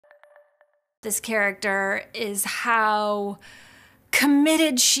This character is how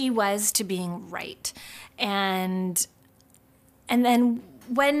committed she was to being right. And then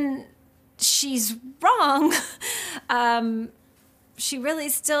when she's wrong, she really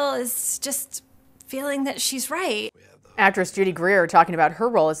still is just feeling that she's right. Actress Judy Greer talking about her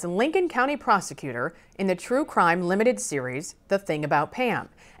role as the Lincoln County Prosecutor in the true crime limited series, The Thing About Pam.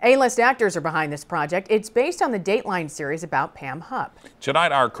 A-list actors are behind this project. It's based on the Dateline series about Pam Hupp.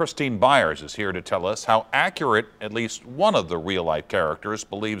 Tonight, our Christine Byers is here to tell us how accurate at least one of the real-life characters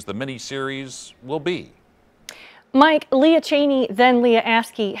believes the miniseries will be. Mike, Leah Chaney, then Leah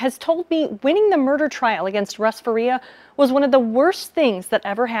Askey, has told me winning the murder trial against Russ Faria was one of the worst things that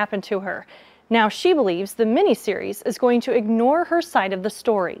ever happened to her. Now she believes the miniseries is going to ignore her side of the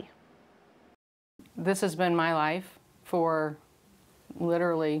story. This has been my life for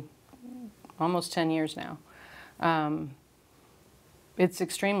literally almost 10 years now. It's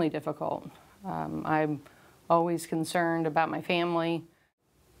extremely difficult. I'm always concerned about my family.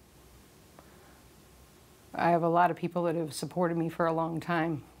 I have a lot of people that have supported me for a long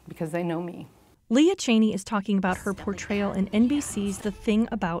time because they know me. Leah Chaney is talking about her portrayal in NBC's The Thing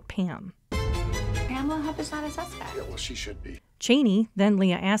About Pam. Pam Hupp is not a suspect. Yeah, well, she should be. Chaney, then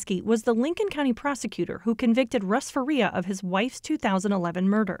Leah Askey, was the Lincoln County prosecutor who convicted Russ Faria of his wife's 2011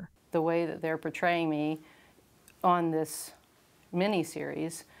 murder. The way that they're portraying me on this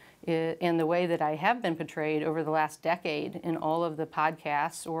miniseries and the way that I have been portrayed over the last decade in all of the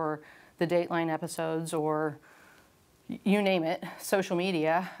podcasts or the Dateline episodes or you name it, social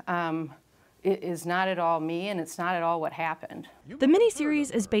media, it is not at all me, and it's not at all what happened. The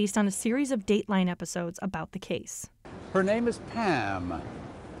miniseries is based on a series of Dateline episodes about the case. Her name is Pam,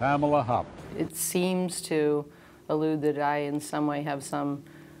 Pamela Hupp. It seems to allude that I in some way have some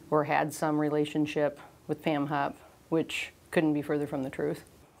or had some relationship with Pam Hupp, which couldn't be further from the truth.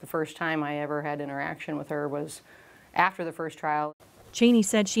 The first time I ever had interaction with her was after the first trial. Chaney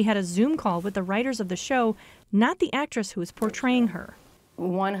said she had a Zoom call with the writers of the show, not the actress who was portraying her.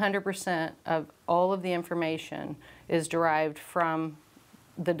 100% of all of the information is derived from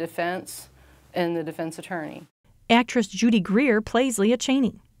the defense and the defense attorney. Actress Judy Greer plays Leah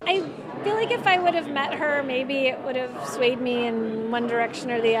Chaney. I feel like if I would have met her, maybe it would have swayed me in one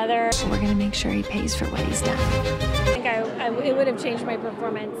direction or the other. So we're going to make sure he pays for what he's done. I think it would have changed my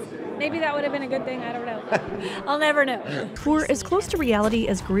performance. Maybe that would have been a good thing, I don't know. I'll never know. For as close to reality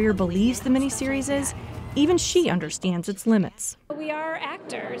as Greer believes the miniseries is, even she understands its limits. We are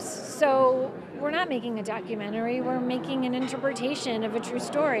actors, so we're not making a documentary, we're making an interpretation of a true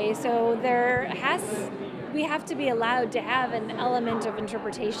story. So we have to be allowed to have an element of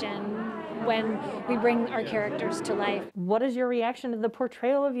interpretation when we bring our characters to life. What is your reaction to the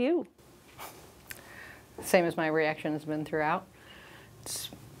portrayal of you? Same as my reaction has been throughout. It's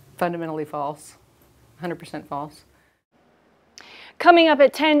fundamentally false, 100% false. Coming up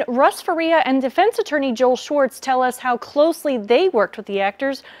at 10, Russ Faria and defense attorney Joel Schwartz tell us how closely they worked with the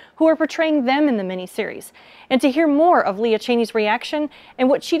actors who are portraying them in the miniseries. And to hear more of Leah Chaney's reaction and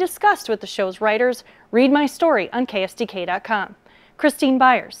what she discussed with the show's writers, read my story on KSDK.com. Christine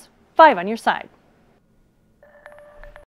Byers, 5 on your side.